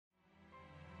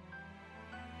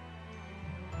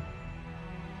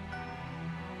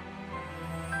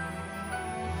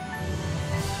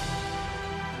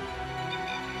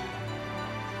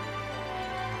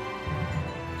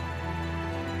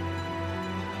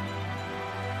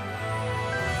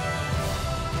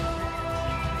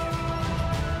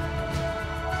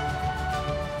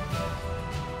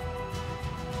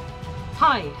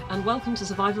Hi, and welcome to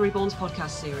Survivor Reborn's podcast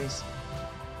series.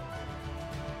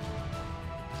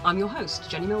 I'm your host,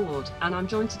 Jenni Milward, and I'm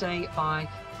joined today by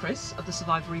Chris of the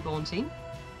Survivor Reborn team.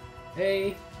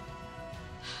 Hey!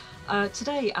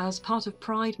 Today, as part of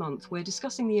Pride Month, we're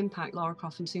discussing the impact Lara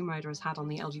Croft and Tomb Raider has had on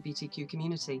the LGBTQ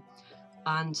community.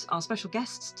 And our special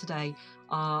guests today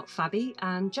are Fabi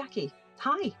and Jackie.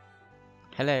 Hi!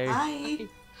 Hello! Hi!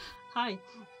 Hi!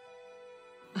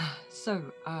 So,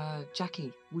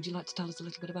 Jackie, would you like to tell us a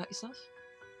little bit about yourself?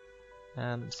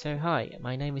 Hi,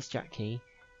 my name is Jackie,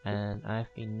 and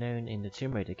I've been known in the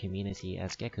Tomb Raider community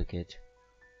as Gecko Kid.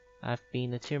 I've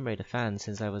been a Tomb Raider fan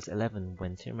since I was 11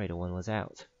 when Tomb Raider 1 was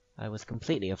out. I was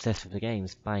completely obsessed with the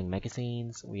games, buying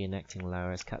magazines, reenacting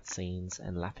Lara's cutscenes,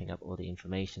 and lapping up all the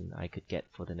information I could get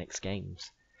for the next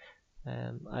games.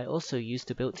 I also used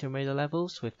to build Tomb Raider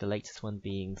levels, with the latest one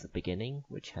being The Beginning,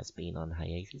 which has been on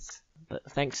hiatus. But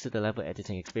thanks to the level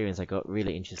editing experience, I got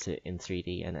really interested in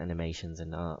 3D and animations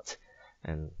and art,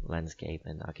 and landscape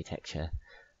and architecture,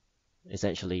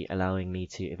 essentially allowing me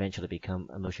to eventually become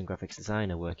a motion graphics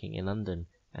designer working in London,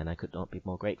 and I could not be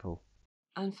more grateful.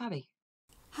 And Fabi.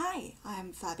 Hi,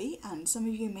 I'm Fabi, and some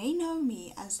of you may know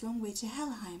me as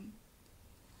LongWayToHelheim.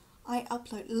 I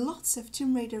upload lots of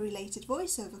Tomb Raider related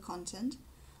voiceover content.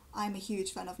 I'm a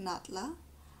huge fan of Natla,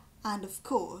 and of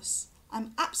course,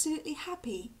 I'm absolutely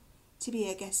happy to be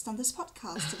a guest on this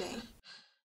podcast today.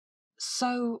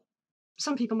 So,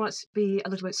 some people might be a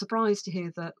little bit surprised to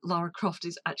hear that Lara Croft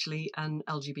is actually an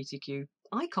LGBTQ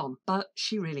icon, but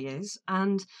she really is,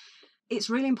 and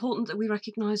it's really important that we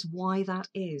recognise why that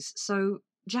is. So,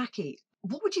 Jackie,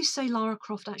 what would you say Lara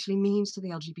Croft actually means to the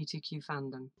LGBTQ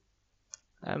fandom?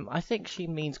 I think she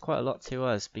means quite a lot to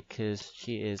us because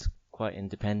she is quite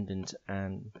independent,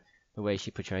 and the way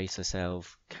she portrays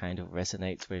herself kind of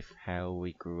resonates with how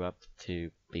we grew up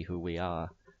to be who we are.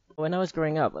 When I was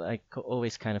growing up, I could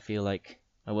always kind of feel like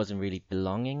I wasn't really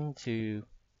belonging to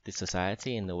the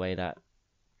society in the way that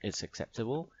is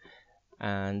acceptable,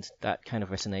 and that kind of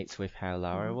resonates with how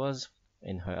Lara was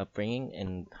in her upbringing,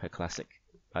 in her classic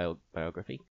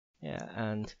biography. Yeah,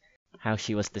 and how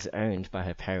she was disowned by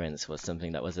her parents was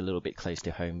something that was a little bit close to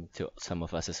home to some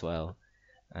of us as well,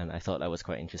 and I thought that was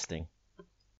quite interesting.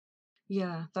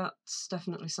 Yeah, that's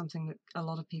definitely something that a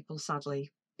lot of people,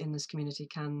 sadly, in this community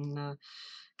can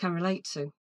relate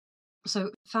to.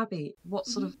 So, Fabi, what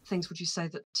sort of things would you say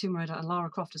that Tomb Raider and Lara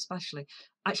Croft especially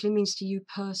actually means to you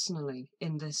personally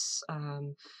in this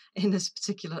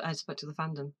particular aspect of the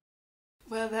fandom?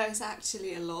 Well, there's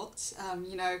actually a lot.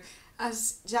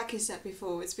 As Jackie said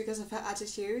before, it's because of her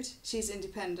attitude. She's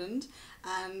independent,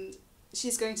 and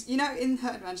she's going to, in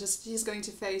her adventures, she's going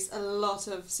to face a lot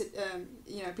of,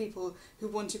 people who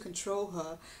want to control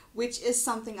her, which is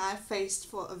something I faced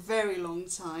for a very long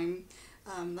time.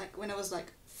 Like when I was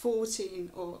like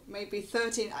 14 or maybe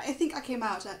 13, I think I came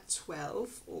out at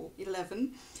 12 or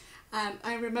 11. And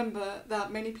I remember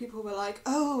that many people were like,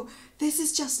 oh, this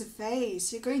is just a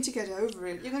phase. You're going to get over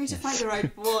it. You're going to find the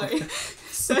right boy.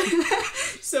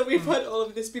 So we've heard all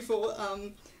of this before.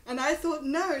 And I thought,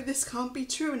 no, this can't be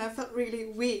true. And I felt really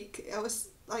weak. I was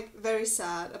like very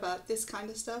sad about this kind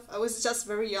of stuff. I was just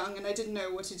very young and I didn't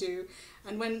know what to do.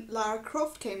 And when Lara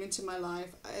Croft came into my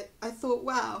life, I thought,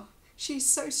 wow, she's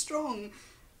so strong.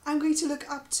 I'm going to look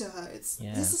up to her. This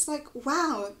is like,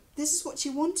 wow, this is what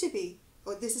you want to be.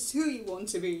 Or this is who you want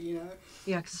to be,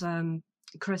 Yeah, because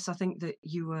Chris, I think that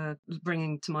you were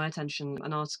bringing to my attention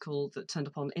an article that turned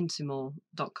up on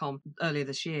intomore.com earlier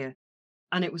this year.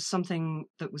 And it was something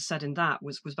that was said in that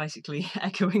was basically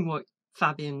echoing what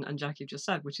Fabienne and Jackie just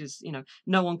said, which is,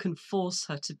 no one can force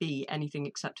her to be anything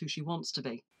except who she wants to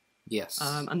be. Yes.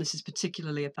 And this is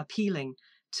particularly appealing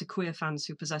to queer fans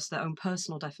who possess their own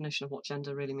personal definition of what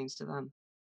gender really means to them.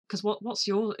 Because what's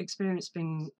your experience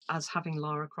been as having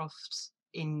Lara Croft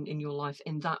in your life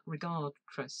in that regard,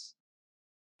 Chris?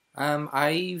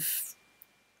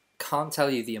 Can't tell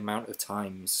you the amount of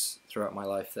times throughout my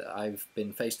life that I've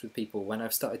been faced with people when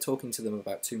I've started talking to them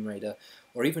about Tomb Raider,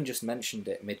 or even just mentioned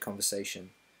it mid-conversation.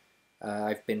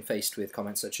 I've been faced with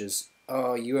comments such as,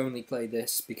 oh, you only play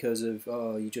this because of,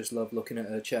 oh, you just love looking at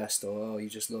her chest, or oh, you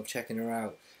just love checking her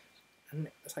out. And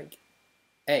it's like,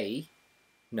 A,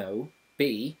 no.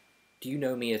 B, do you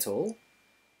know me at all?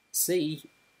 C,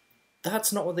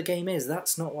 that's not what the game is.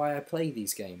 That's not why I play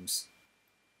these games.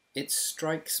 It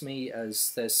strikes me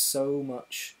as there's so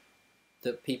much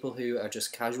that people who are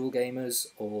just casual gamers,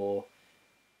 or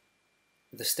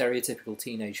the stereotypical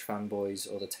teenage fanboys,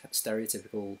 or the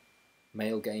stereotypical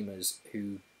male gamers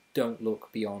who don't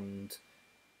look beyond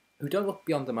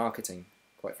the marketing,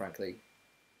 quite frankly.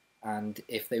 And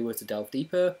if they were to delve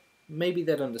deeper, maybe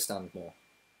they'd understand more.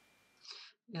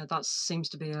 Yeah, that seems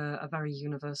to be a very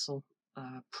universal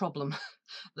problem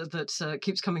that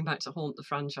keeps coming back to haunt the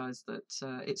franchise, that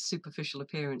its superficial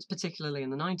appearance, particularly in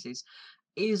the 90s,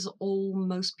 is all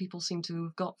most people seem to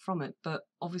have got from it. But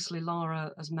obviously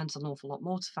Lara has meant an awful lot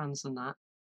more to fans than that,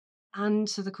 and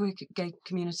to the queer gay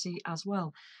community as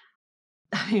well.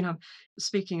 You know,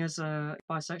 speaking as a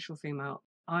bisexual female,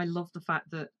 I love the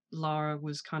fact that Lara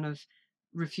was kind of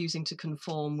refusing to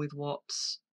conform with what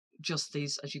just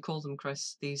these, as you call them,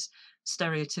 Chris, these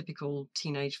stereotypical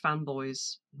teenage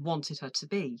fanboys wanted her to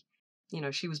be. You know,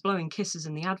 she was blowing kisses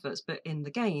in the adverts, but in the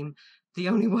game, the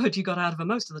only word you got out of her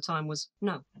most of the time was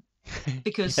no.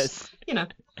 Because, Yes. you know,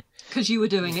 because you were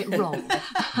doing it wrong.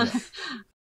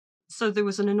 So there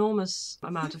was an enormous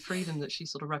amount of freedom that she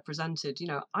sort of represented. You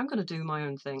know, I'm going to do my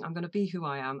own thing. I'm going to be who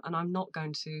I am, and I'm not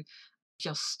going to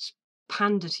just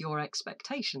pander to your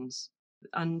expectations.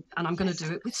 And I'm going to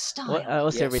do it with What I style.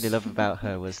 also really Yes. love about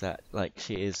her was that, like,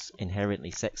 she is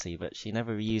inherently sexy, but she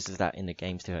never uses that in the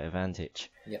games to her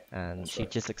advantage. Yep, And that's she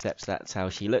right. just accepts that's how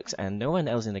she looks, and no one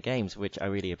else in the games, which I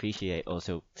really appreciate,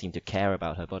 also seem to care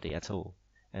about her body at all.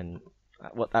 And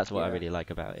that's what I Yeah. really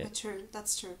like about it. True,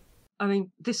 that's true. I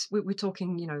mean, we're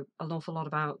talking, you know, an awful lot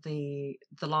about the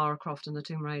Lara Croft and the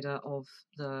Tomb Raider of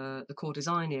the core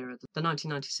design era, the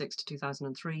 1996 to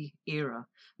 2003 era,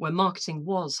 where marketing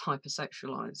was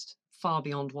hypersexualized, far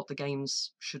beyond what the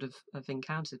games should have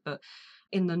encountered. But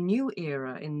in the new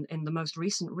era, in the most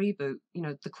recent reboot, you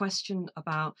know, the question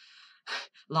about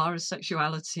Lara's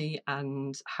sexuality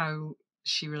and how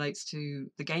she relates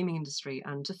to the gaming industry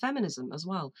and to feminism as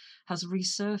well has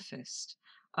resurfaced,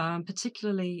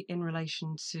 particularly in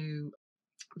relation to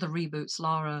the reboots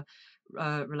Lara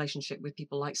relationship with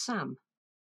people like Sam.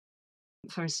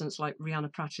 For instance, like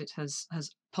Rhianna Pratchett has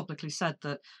publicly said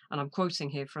that, and I'm quoting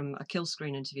here from a Kill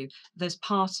Screen interview, "There's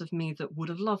part of me that would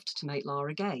have loved to make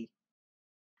Lara gay."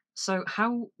 So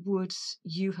how would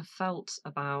you have felt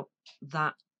about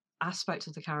that aspect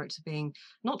of the character being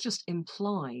not just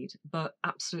implied, but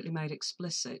absolutely made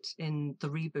explicit in the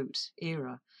reboot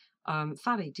era?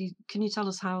 Fabi, can you tell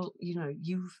us how, you know,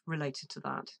 you've related to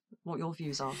that, what your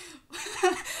views are?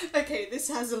 Okay, this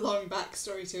has a long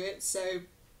backstory to it, so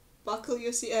buckle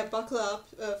up,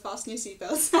 fasten your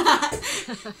seatbelts.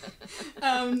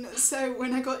 So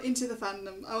when I got into the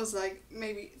fandom, I was like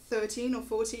maybe 13 or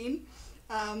 14,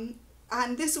 and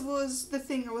this was the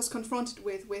thing I was confronted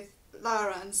with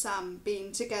Lara and Sam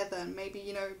being together and maybe,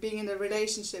 you know, being in a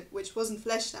relationship which wasn't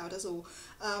fleshed out at all.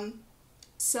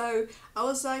 So I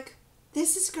was like,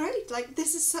 this is great, like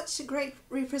this is such a great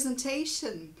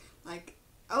representation. Like,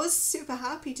 I was super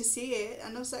happy to see it,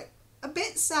 and I was like a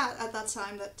bit sad at that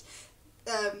time that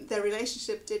their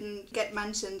relationship didn't get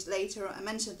mentioned later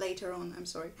on. I'm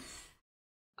sorry.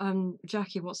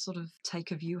 Jackie, what sort of take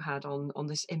have you had on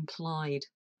this implied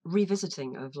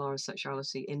revisiting of Lara's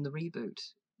sexuality in the reboot?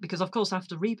 Because of course,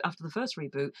 after the first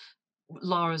reboot,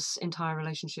 Lara's entire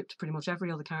relationship to pretty much every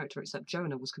other character except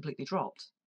Jonah was completely dropped.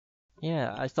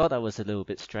 Yeah, I thought that was a little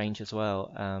bit strange as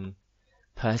well.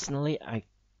 Personally, I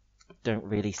don't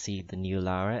really see the new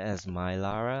Lara as my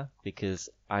Lara because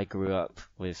I grew up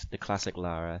with the classic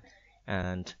Lara,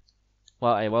 and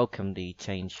while I welcome the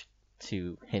change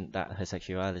to hint that her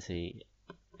sexuality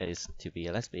is to be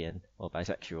a lesbian or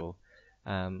bisexual,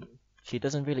 she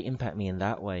doesn't really impact me in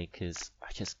that way because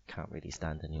I just can't really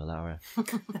stand the new Lara.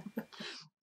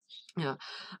 Yeah,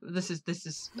 this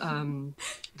is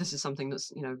something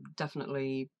that's, you know,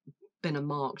 definitely been a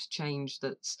marked change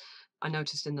that's I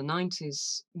noticed in the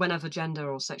 90s. Whenever gender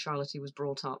or sexuality was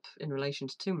brought up in relation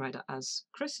to Tomb Raider, as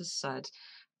Chris has said,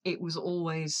 it was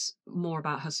always more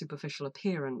about her superficial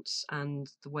appearance and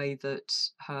the way that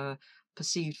her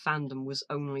perceived fandom was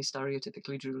only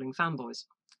stereotypically drooling fanboys,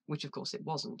 which of course it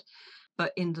wasn't.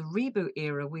 But in the reboot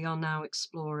era, we are now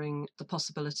exploring the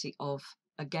possibility of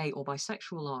a gay or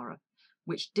bisexual Lara,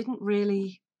 which didn't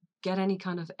really get any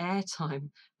kind of airtime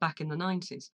back in the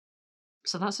 90s.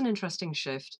 So that's an interesting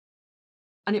shift.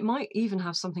 And it might even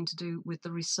have something to do with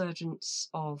the resurgence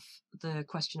of the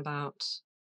question about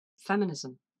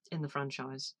feminism in the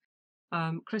franchise.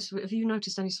 Chris, have you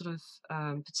noticed any sort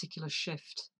of particular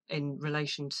shift in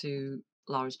relation to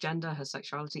Lara's gender, her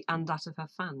sexuality, and that of her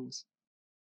fans?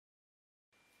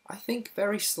 I think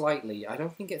very slightly. I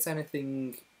don't think it's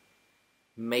anything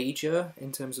major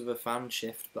in terms of a fan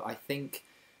shift, but I think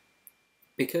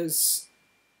because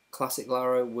classic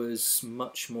Lara was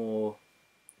much more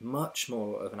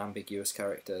of an ambiguous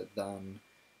character than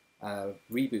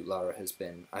reboot Lara has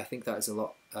been, I think that is a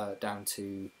lot down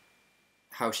to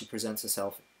how she presents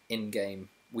herself in game.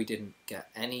 We didn't get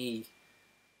any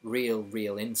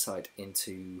real insight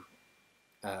into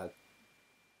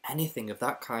anything of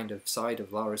that kind of side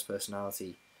of Lara's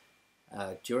personality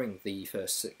during the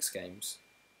first 6 games,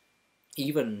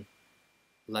 even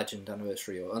Legend,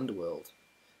 Anniversary or Underworld.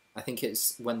 I think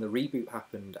it's when the reboot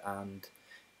happened and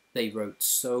they wrote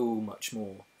so much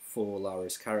more for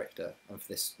Lara's character and for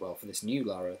this new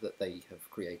Lara that they have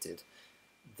created,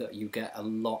 that you get a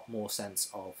lot more sense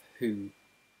of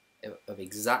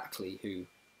exactly who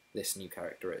this new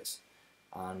character is.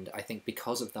 And I think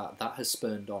because of that, that has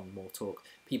spurned on more talk.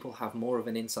 People have more of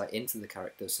an insight into the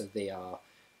character, so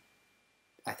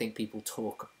I think people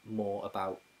talk more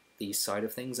about these side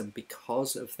of things, and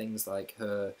because of things like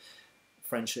her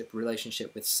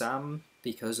relationship with Sam,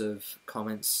 because of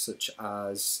comments such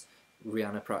as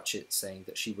Rhianna Pratchett saying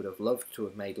that she would have loved to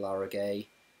have made Lara gay,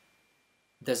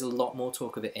 there's a lot more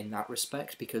talk of it in that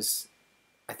respect, because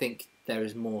I think there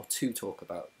is more to talk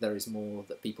about. There is more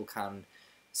that people can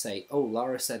say, oh,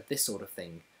 Lara said this sort of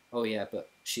thing. Oh yeah, but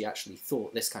she actually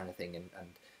thought this kind of thing.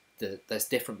 And there's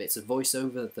different bits of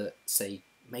voiceover that say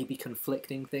maybe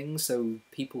conflicting things. So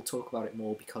people talk about it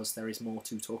more because there is more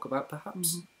to talk about,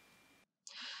 perhaps. Mm-hmm.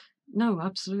 No,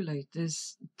 absolutely.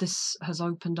 This has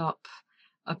opened up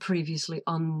a previously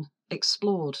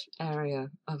unexplored area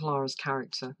of Lara's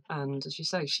character. And as you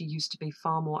say, she used to be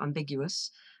far more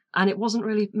ambiguous. And it wasn't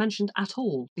really mentioned at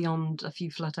all beyond a few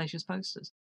flirtatious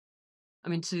posters. I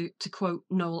mean, to quote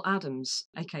Noel Adams,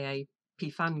 aka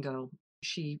P Fangirl,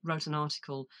 she wrote an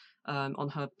article on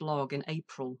her blog in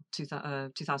April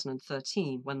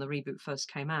 2013 when the reboot first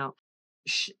came out.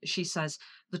 She says,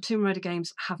 the Tomb Raider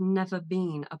games have never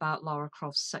been about Lara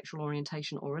Croft's sexual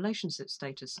orientation or relationship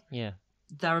status. Yeah.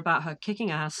 They're about her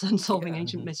kicking ass and solving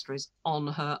ancient mysteries on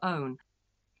her own.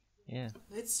 Yeah.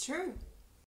 It's true.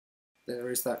 There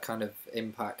is that kind of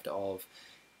impact of,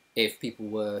 if people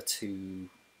were to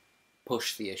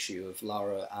push the issue of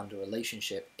Lara and a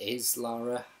relationship, is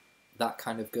Lara that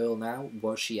kind of girl now?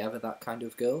 Was she ever that kind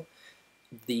of girl?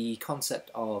 The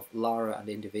concept of Lara and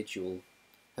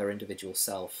her individual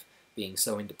self being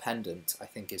so independent, I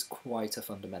think, is quite a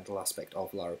fundamental aspect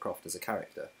of Lara Croft as a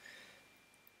character.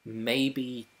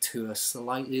 Maybe to a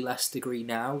slightly less degree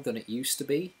now than it used to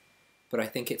be, but I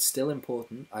think it's still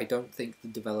important. I don't think the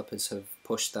developers have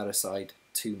pushed that aside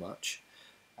too much,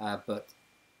 but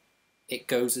it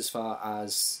goes as far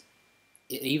as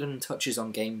it even touches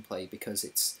on gameplay, because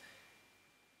it's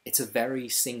a very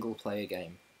single-player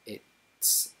game.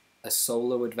 It's a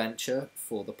solo adventure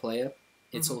for the player.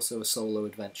 It's also a solo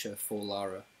adventure for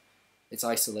Lara. It's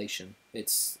isolation.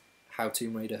 It's how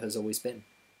Tomb Raider has always been.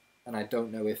 And I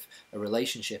don't know if a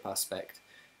relationship aspect,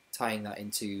 tying that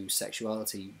into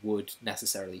sexuality, would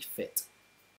necessarily fit.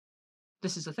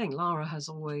 This is the thing. Lara has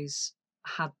always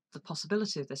had the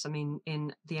possibility of this. I mean,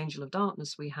 in The Angel of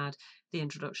Darkness, we had the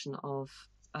introduction of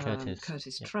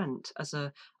Curtis Trent as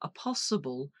a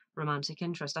possible romantic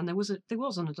interest, and there was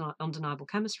undeniable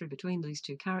chemistry between these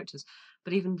two characters.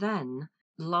 But even then,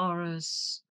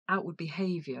 Lara's outward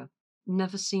behaviour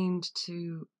never seemed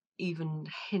to even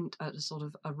hint at a sort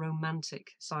of a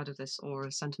romantic side of this or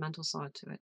a sentimental side to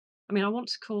it. I mean, I want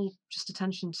to call just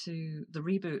attention to the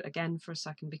reboot again for a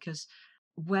second, because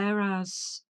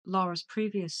whereas Lara's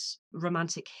previous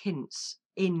romantic hints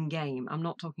in-game, I'm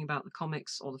not talking about the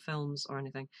comics or the films or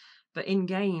anything, but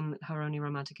in-game, her only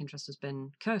romantic interest has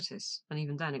been Curtis. And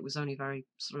even then, it was only very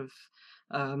sort of,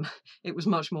 it was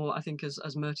much more, I think, as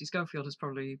Murty Schofield has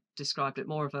probably described it,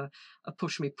 more of a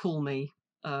push me, pull me,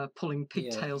 pulling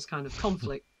pigtails kind of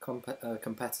conflict.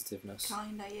 Competitiveness.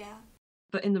 Kinda, yeah.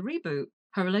 But in the reboot,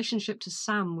 her relationship to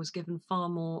Sam was given far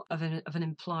more of an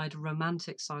implied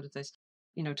romantic side of this.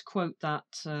 You know, to quote that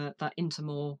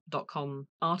Intermore.com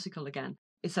article again,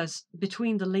 it says,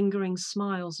 between the lingering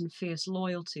smiles and fierce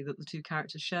loyalty that the two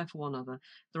characters share for one another,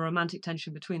 the romantic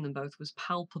tension between them both was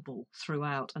palpable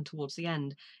throughout, and towards the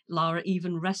end, Lara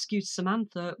even rescued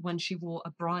Samantha when she wore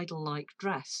a bridal-like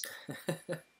dress.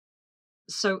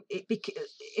 So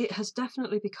it has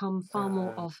definitely become far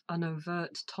more of an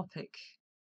overt topic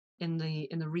in the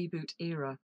reboot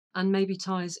era, and maybe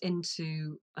ties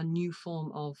into a new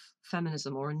form of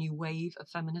feminism, or a new wave of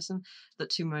feminism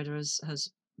that Tomb Raider has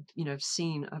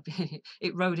seen.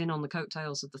 It rode in on the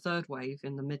coattails of the third wave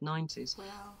in the mid-90s.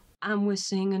 Wow. And we're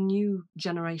seeing a new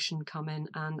generation come in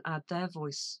and add their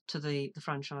voice to the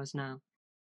franchise now.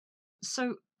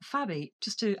 So, Fabi,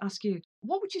 just to ask you,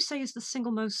 what would you say is the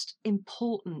single most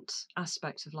important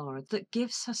aspect of Lara that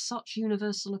gives her such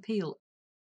universal appeal?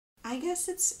 I guess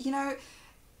it's,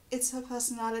 it's her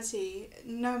personality,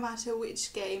 no matter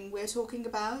which game we're talking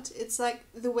about. It's like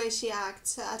the way she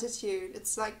acts, her attitude,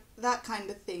 it's like that kind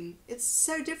of thing. It's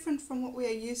so different from what we are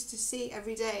used to see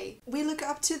every day. We look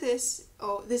up to this,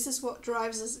 or this is what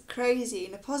drives us crazy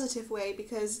in a positive way,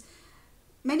 because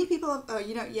many people,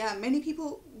 many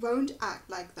people won't act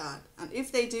like that. And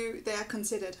if they do, they are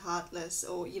considered heartless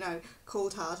or,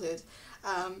 cold-hearted.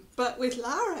 But with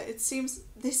Lara, it seems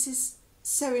this is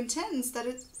so intense that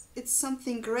it's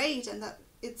something great, and that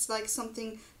it's like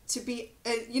something to be,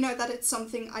 that it's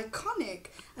something iconic,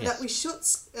 and that we should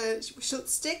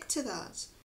stick to that.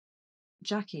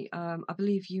 Jackie, I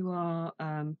believe you are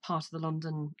part of the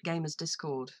London Gamers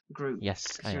Discord group.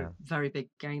 Yes, I you're am. a very big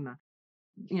gamer.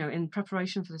 In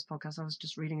preparation for this podcast, I was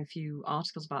just reading a few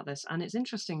articles about this, and it's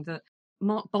interesting that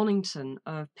Mark Bonington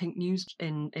of Pink News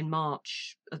in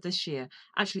March of this year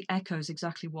actually echoes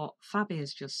exactly what Fabi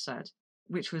has just said,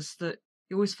 which was that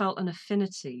he always felt an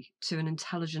affinity to an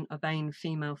intelligent, urbane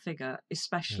female figure,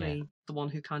 especially the one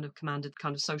who kind of commanded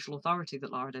kind of social authority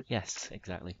that Lara did. Yes,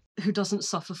 exactly. Who doesn't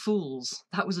suffer fools.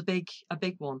 That was a big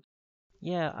one.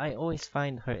 Yeah, I always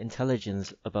find her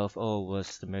intelligence above all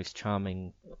was the most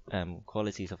charming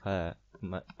qualities of her.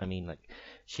 I mean, like,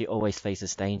 she always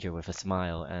faces danger with a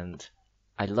smile, and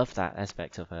I love that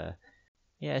aspect of her.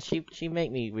 Yeah, she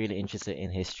made me really interested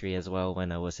in history as well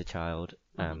when I was a child.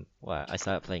 Well, I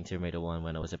started playing Tomb Raider 1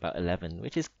 when I was about 11,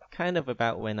 which is kind of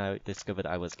about when I discovered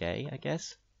I was gay, I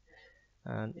guess.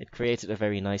 And it created a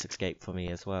very nice escape for me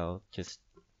as well, just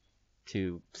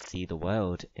to see the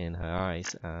world in her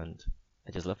eyes, and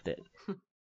I just loved it.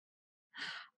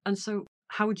 And so,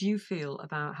 how would you feel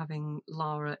about having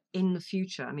Lara in the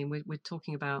future? I mean, we're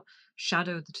talking about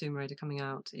Shadow of the Tomb Raider coming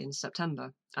out in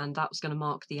September, and that was going to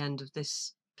mark the end of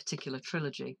this particular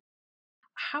trilogy.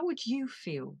 How would you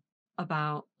feel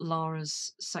about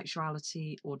Lara's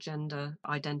sexuality or gender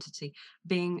identity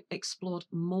being explored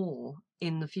more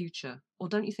in the future? Or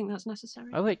don't you think that's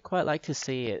necessary? I would quite like to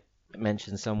see it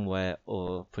mentioned somewhere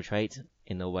or portrayed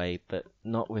in a way, but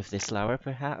not with this Lara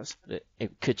perhaps. But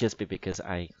it could just be because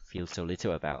I feel so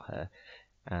little about her.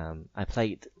 I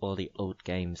played all the old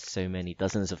games so many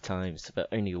dozens of times, but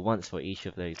only once for each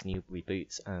of those new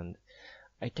reboots, and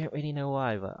I don't really know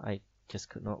why, but I just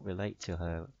could not relate to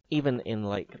her. Even in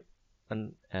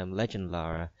Legend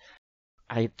Lara,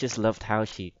 I just loved how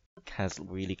she has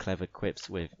really clever quips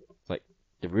with like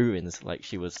the ruins. Like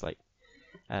she was like,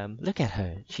 look at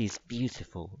her, she's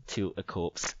beautiful to a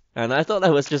corpse, and I thought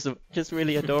that was just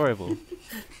really adorable.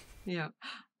 Yeah,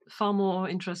 far more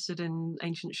interested in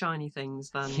ancient shiny things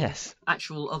than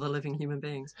actual other living human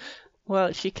beings.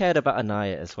 Well, she cared about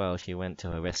Anaya as well. She went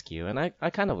to her rescue, and I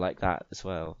kind of like that as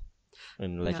well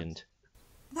in Legend.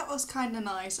 That was kind of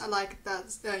nice. I like that,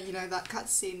 that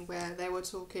cutscene where they were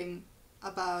talking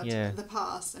about the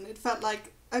past, and it felt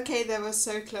like, okay, they were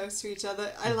so close to each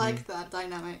other. I liked that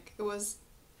dynamic. It was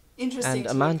interesting. And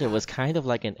Amanda was kind of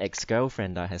like an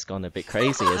ex-girlfriend that has gone a bit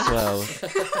crazy as well.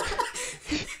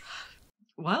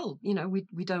 Well,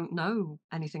 we don't know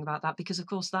anything about that because, of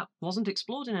course, that wasn't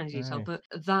explored in any detail. But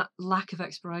that lack of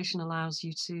exploration allows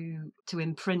you to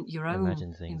imprint your own,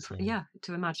 imagine things,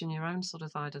 to imagine your own sort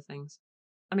of side of things.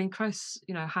 I mean, Chris,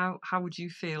 how would you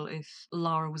feel if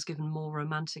Lara was given more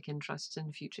romantic interests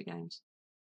in future games?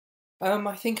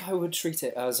 I think I would treat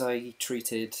it as I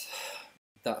treated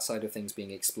that side of things being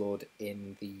explored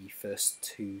in the first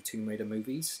two Tomb Raider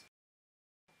movies.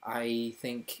 I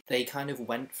think they kind of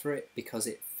went for it because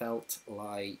it felt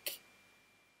like,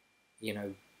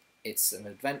 it's an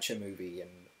adventure movie, and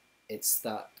it's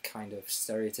that kind of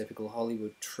stereotypical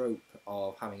Hollywood trope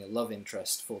of having a love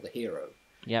interest for the hero.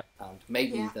 Yep. And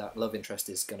maybe that love interest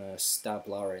is going to stab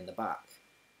Lara in the back.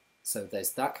 So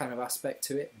there's that kind of aspect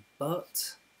to it.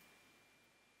 But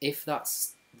if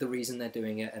that's the reason they're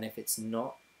doing it, and if it's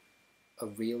not a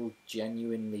real,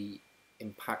 genuinely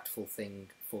impactful thing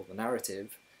for the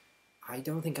narrative, I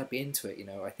don't think I'd be into it,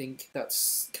 I think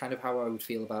that's kind of how I would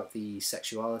feel about the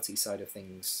sexuality side of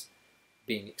things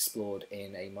being explored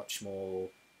in a much more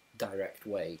direct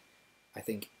way. I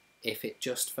think if it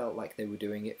just felt like they were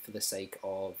doing it for the sake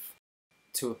of,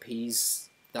 to appease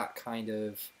that kind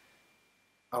of,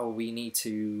 we need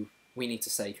to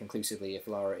say conclusively if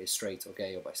Lara is straight or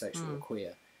gay or bisexual or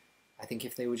queer. I think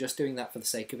if they were just doing that for the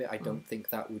sake of it, I don't think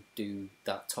that would do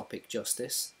that topic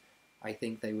justice. I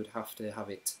think they would have to have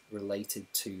it related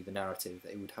to the narrative.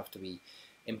 It would have to be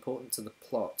important to the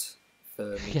plot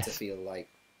for me to feel like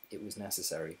it was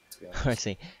necessary, to be honest. I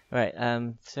see. Right,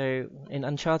 so in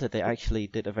Uncharted they actually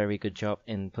did a very good job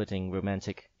in putting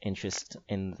romantic interest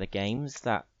in the games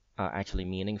that are actually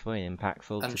meaningful and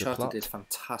impactful to the plot. Uncharted did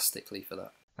fantastically for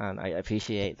that. And I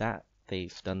appreciate that.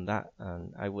 they've done that,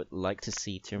 and I would like to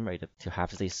see Tomb Raider to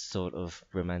have these sort of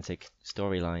romantic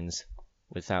storylines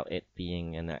without it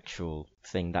being an actual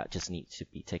thing that just needs to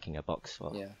be ticking a box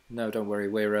for. Yeah, no, don't worry.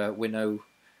 We're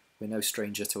no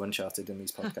stranger to Uncharted in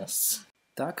these podcasts.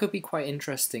 That could be quite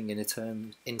interesting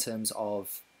in terms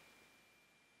of,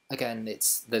 again,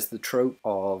 there's the trope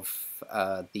of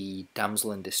the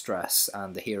damsel in distress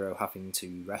and the hero having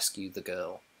to rescue the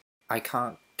girl. I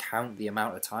can't count the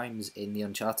amount of times in the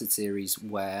Uncharted series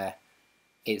where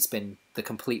it's been the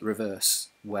complete reverse,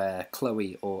 where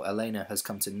Chloe or Elena has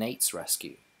come to Nate's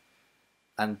rescue.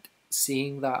 And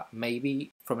seeing that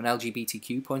maybe from an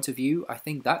LGBTQ point of view, I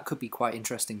think that could be quite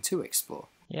interesting to explore.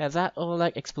 Yeah, that or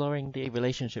like exploring the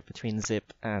relationship between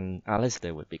Zip and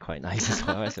Alistair would be quite nice as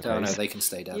well, I suppose. Oh no, they can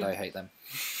stay dead. Yeah. I hate them.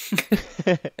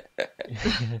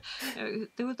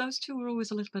 Those two were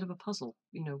always a little bit of a puzzle.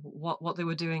 You know, what they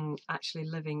were doing actually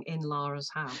living in Lara's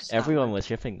house. Everyone was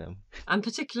shipping them. And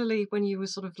particularly when you were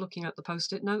sort of looking at the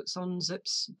post-it notes on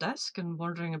Zip's desk and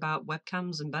wondering about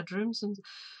webcams and bedrooms and...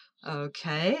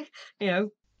 Okay, you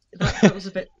know, that was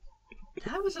a bit...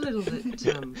 That was a little bit,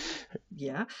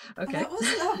 yeah, okay. That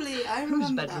was lovely, I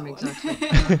remember bedroom that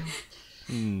one.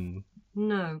 Exactly?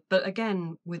 No, but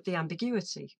again, with the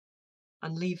ambiguity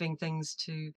and leaving things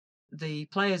to the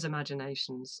players'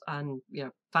 imaginations and, you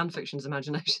know, fan fiction's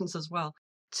imaginations as well.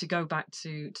 To go back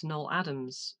to Noel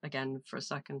Adams again for a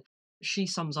second, she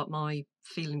sums up my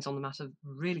feelings on the matter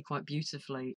really quite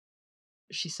beautifully.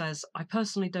 She says, "I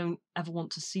personally don't ever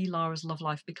want to see Lara's love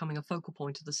life becoming a focal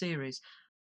point of the series.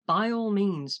 By all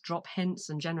means, drop hints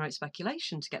and generate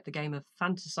speculation to get the game of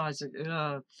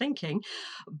fantasizing thinking,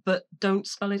 but don't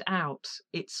spell it out.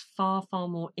 It's far, far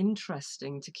more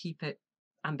interesting to keep it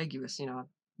ambiguous," you know,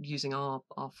 using our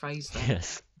phrase there.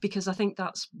 Yes. Because I think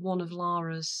that's one of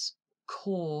Lara's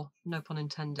core, no pun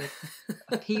intended,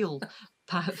 appeal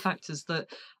factors, that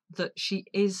she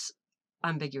is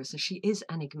ambiguous and she is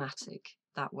enigmatic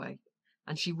that way.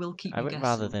 And she will keep you guessing. I would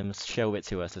rather them show it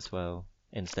to us as well,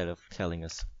 instead of telling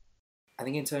us. I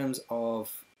think in terms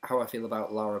of how I feel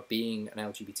about Lara being an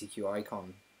LGBTQ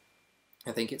icon,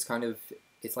 I think it's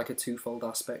like a twofold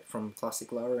aspect from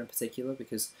classic Lara in particular,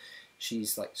 because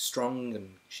she's like strong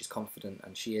and she's confident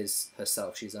and she is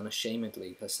herself. She's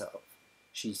unashamedly herself.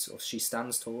 She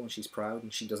stands tall and she's proud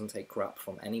and she doesn't take crap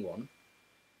from anyone.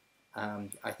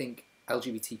 I think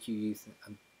LGBTQ youth,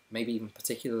 and maybe even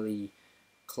particularly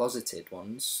closeted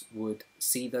ones, would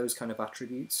see those kind of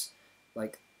attributes.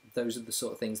 Like, those are the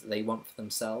sort of things that they want for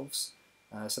themselves,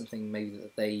 something maybe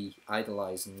that they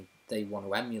idolise and they want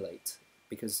to emulate.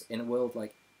 Because in a world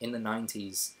like in the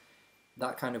 90s,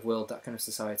 that kind of world, that kind of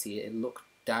society, it looked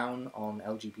down on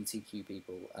LGBTQ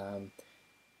people.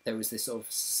 There was this sort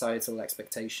of societal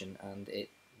expectation, and it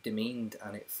demeaned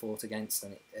and it fought against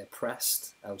and it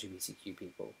oppressed LGBTQ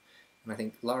people. And I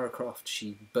think Lara Croft,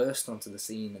 she burst onto the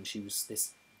scene and she was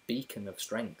this beacon of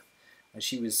strength. And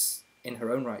she was, in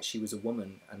her own right, she was a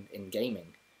woman, and in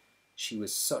gaming, she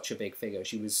was such a big figure.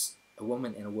 She was a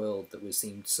woman in a world that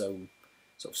seemed so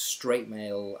sort of straight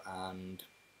male and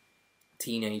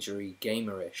teenagery,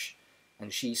 gamerish,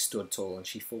 and she stood tall and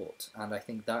she fought. And I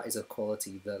think that is a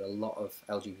quality that a lot of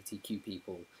LGBTQ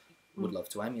people would love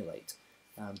to emulate.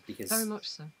 Because very much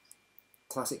so.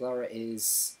 Classic Lara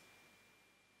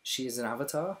she is an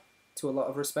avatar to a lot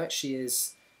of respects. She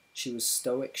was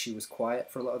stoic, she was quiet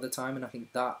for a lot of the time, and I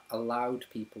think that allowed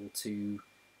people to,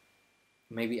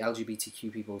 maybe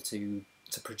LGBTQ people, to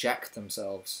project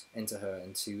themselves into her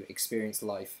and to experience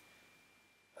life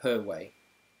her way,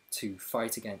 to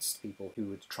fight against people who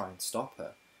would try and stop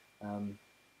her. And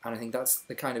I think that's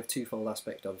the kind of twofold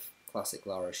aspect of classic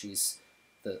Lara. She's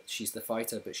the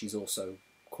fighter, but she's also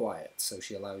quiet, so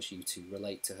she allows you to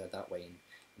relate to her that way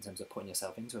in terms of putting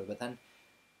yourself into her. But then,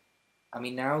 I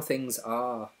mean, now things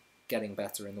are getting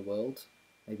better in the world,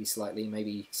 maybe slightly,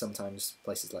 maybe sometimes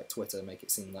places like Twitter make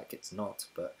it seem like it's not,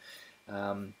 but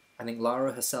I think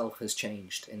Lara herself has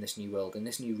changed in this new world. In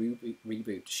this new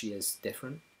reboot, she is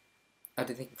different. I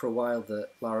did think for a while that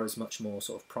Lara's much more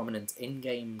sort of prominent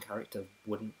in-game character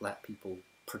wouldn't let people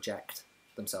project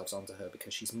themselves onto her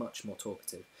because she's much more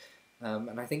talkative.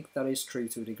 And I think that is true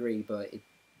to a degree, but it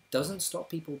doesn't stop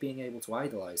people being able to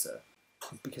idolise her.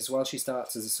 Because while she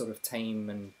starts as a sort of tame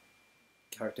and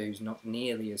character who's not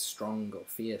nearly as strong or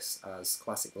fierce as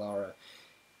classic Lara,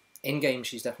 in-game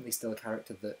she's definitely still a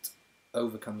character that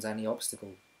overcomes any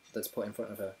obstacle that's put in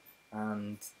front of her.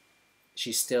 And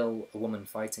she's still a woman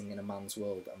fighting in a man's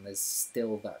world, and there's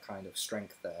still that kind of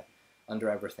strength there under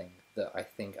everything that I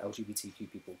think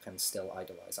LGBTQ people can still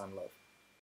idolise and love.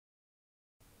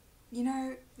 You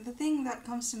know, the thing that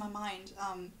comes to my mind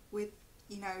with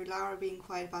Lara being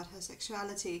quiet about her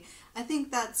sexuality. I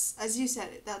think that's, as you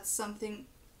said, that's something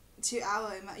to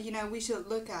we should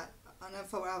look at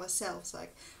for ourselves.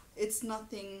 Like, it's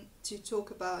nothing to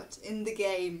talk about in the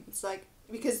game. It's like,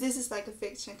 because this is like a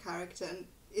fiction character and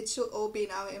it should all be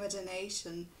in our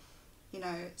imagination,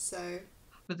 so.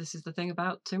 But this is the thing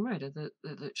about Tomb Raider,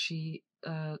 that she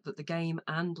that the game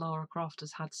and Lara Croft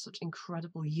has had such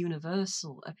incredible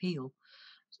universal appeal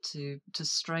to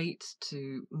straight,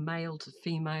 to male, to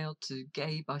female, to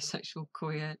gay, bisexual,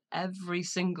 queer. Every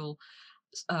single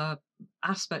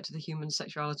aspect of the human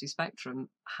sexuality spectrum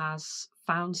has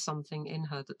found something in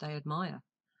her that they admire.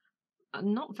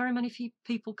 And not very many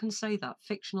people can say that,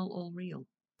 fictional or real.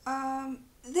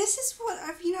 This is what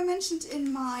I've mentioned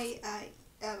in my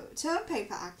term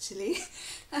paper, actually.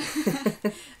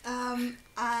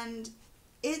 And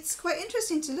it's quite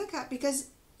interesting to look at, because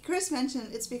Chris mentioned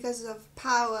it's because of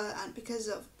power and because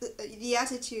of the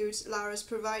attitude Lara's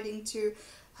providing to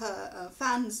her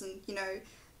fans and,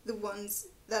 the ones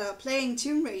that are playing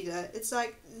Tomb Raider. It's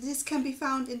like, this can be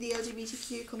found in the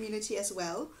LGBTQ community as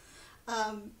well.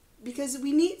 Because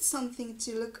we need something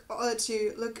to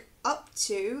look up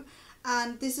to,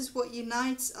 and this is what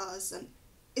unites us, and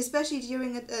especially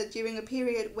during a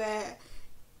period where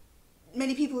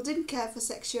many people didn't care for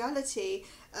sexuality.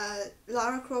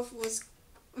 Lara Croft was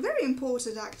very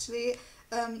important, actually,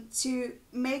 to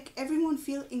make everyone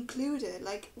feel included.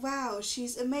 Like, wow,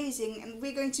 she's amazing, and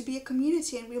we're going to be a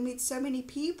community, and we'll meet so many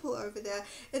people over there.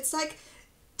 It's like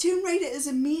Tomb Raider is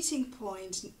a meeting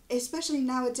point, especially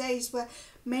nowadays, where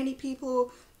many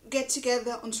people get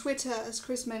together on Twitter, as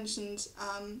Chris mentioned.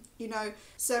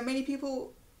 So many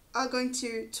people are going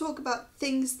to talk about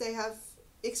things they have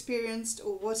experienced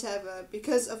or whatever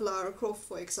because of Lara Croft,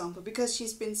 for example, because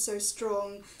she's been so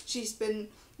strong. She's been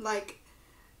like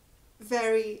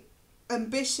very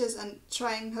ambitious and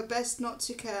trying her best not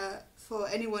to care for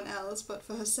anyone else but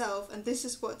for herself, and this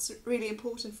is what's really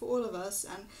important for all of us.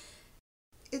 And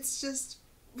it's just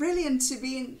brilliant to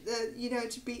be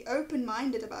to be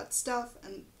open-minded about stuff,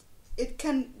 and it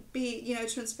can be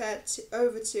transferred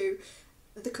over to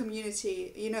the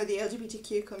community, the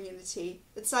LGBTQ community.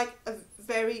 It's like a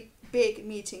very big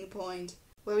meeting point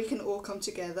where we can all come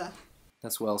together.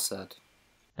 That's well said.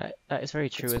 That is very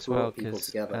true as well,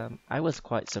 because I was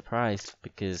quite surprised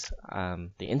because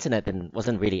the internet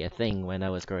wasn't really a thing when I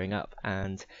was growing up,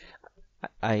 and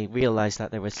I realised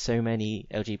that there were so many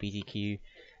LGBTQ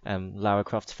Lara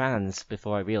Croft fans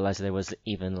before I realised there was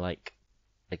even like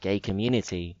a gay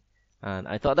community. And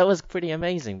I thought that was pretty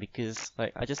amazing because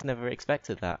I just never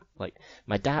expected that. Like,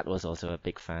 my dad was also a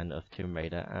big fan of Tomb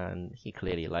Raider, and he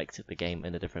clearly liked the game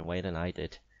in a different way than I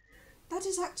did. That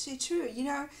is actually true.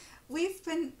 We've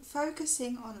been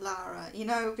focusing on Lara,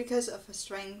 because of her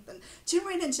strength, and Tomb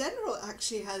Raider in general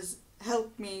actually has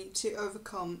helped me to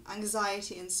overcome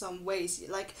anxiety in some ways.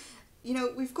 Like,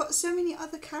 we've got so many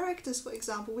other characters. For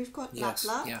example, we've got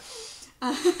Natla. Yeah.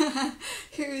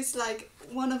 Who is like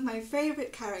one of my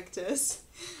favorite characters.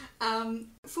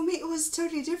 For me, it was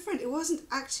totally different. It wasn't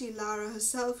actually Lara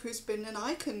herself who's been an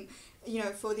icon,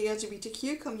 for the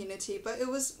LGBTQ community, but it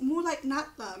was more like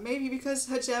Natla, maybe because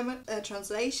her German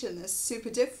translation is super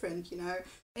different.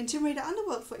 In Tomb Raider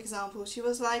Underworld, for example, she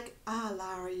was like,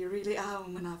 Lara, you really are a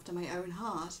woman after my own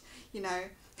heart,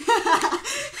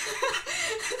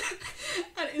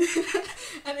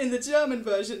 And in the German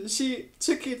version, she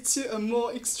took it to a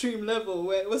more extreme level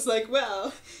where it was like,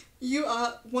 well, you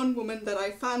are one woman that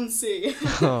I fancy.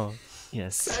 Oh,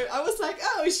 yes. So I was like,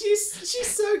 oh, she's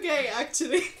so gay,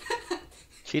 actually.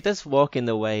 She does walk in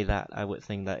the way that I would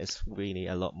think that is really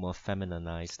a lot more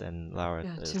femininized than Lara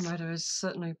is. Tomb Raider is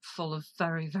certainly full of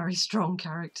very, very strong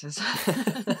characters.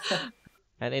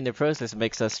 And in the process, it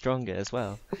makes us stronger as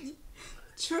well.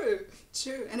 True.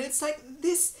 And it's like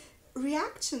this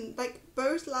reaction, like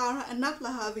both Lara and Natla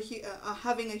are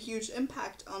having a huge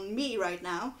impact on me right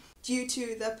now due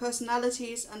to their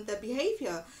personalities and their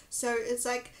behavior. So it's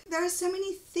like there are so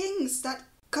many things that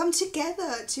come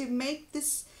together to make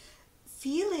this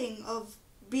feeling of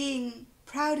being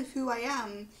proud of who I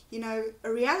am,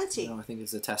 a reality. I think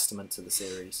it's a testament to the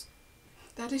series.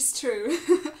 That is true.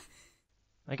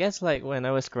 I guess when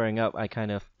I was growing up, I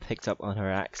kind of picked up on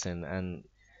her accent, and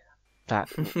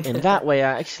that in that way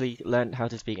I actually learned how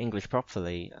to speak English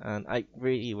properly, and I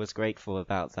really was grateful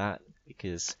about that,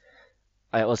 because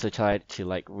I also tried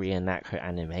to reenact her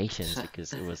animations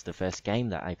because it was the first game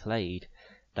that I played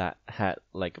that had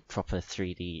a proper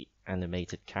 3D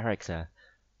animated character,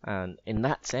 and in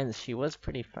that sense she was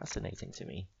pretty fascinating to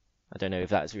me. I don't know if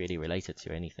that's really related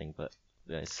to anything, but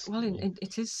this. Well,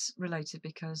 it is related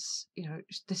because, you know,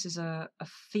 this is a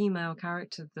female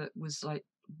character that was like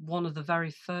one of the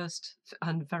very first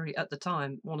and at the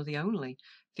time, one of the only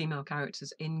female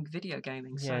characters in video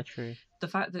gaming. Yeah, So true. the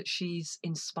fact that she's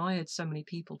inspired so many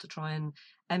people to try and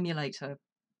emulate her,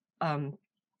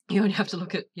 you only have to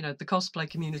look at, you know, the cosplay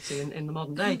community in the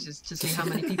modern day to see how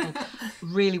many people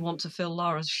really want to fill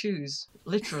Lara's shoes,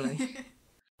 literally.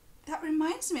 That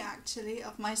reminds me actually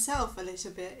of myself a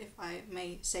little bit, if I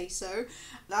may say so.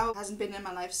 Lara hasn't been in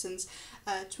my life since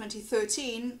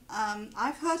 2013.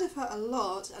 I've heard of her a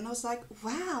lot and I was like,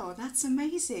 wow, that's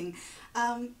amazing.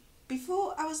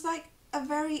 Before I was like a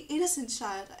very innocent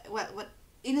child. Well, what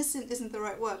innocent isn't the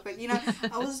right word, but you know,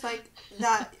 I was like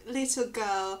that little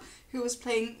girl who was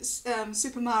playing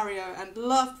Super Mario and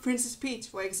loved Princess Peach,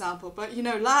 for example. But you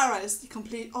know, Lara is the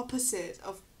complete opposite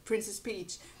of Princess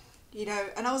Peach. You know,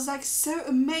 and I was like so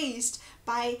amazed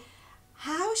by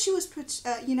how she was,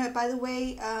 you know, by the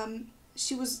way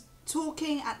she was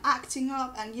talking and acting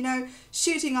up and, you know,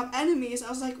 shooting up enemies. I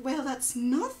was like, well, that's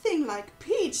nothing like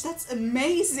Peach. That's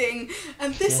amazing.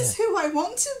 And this is who I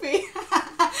want to be.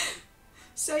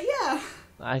 So, yeah.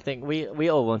 I think we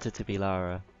all wanted to be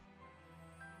Lara.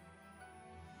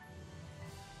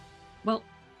 Well,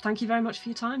 thank you very much for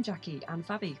your time, Jackie and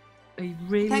Fabi. We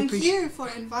really Thank you for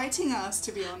inviting us,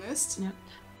 to be honest. Yeah.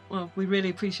 Well, we really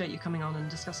appreciate you coming on and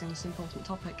discussing this important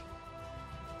topic.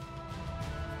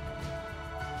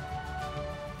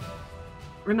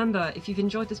 Remember, if you've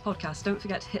enjoyed this podcast, don't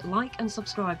forget to hit like and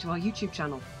subscribe to our YouTube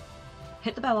channel.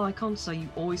 Hit the bell icon so you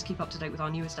always keep up to date with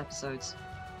our newest episodes.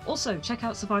 Also, check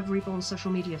out Survivor Reborn's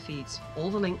social media feeds.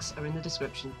 All the links are in the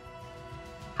description.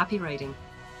 Happy raiding.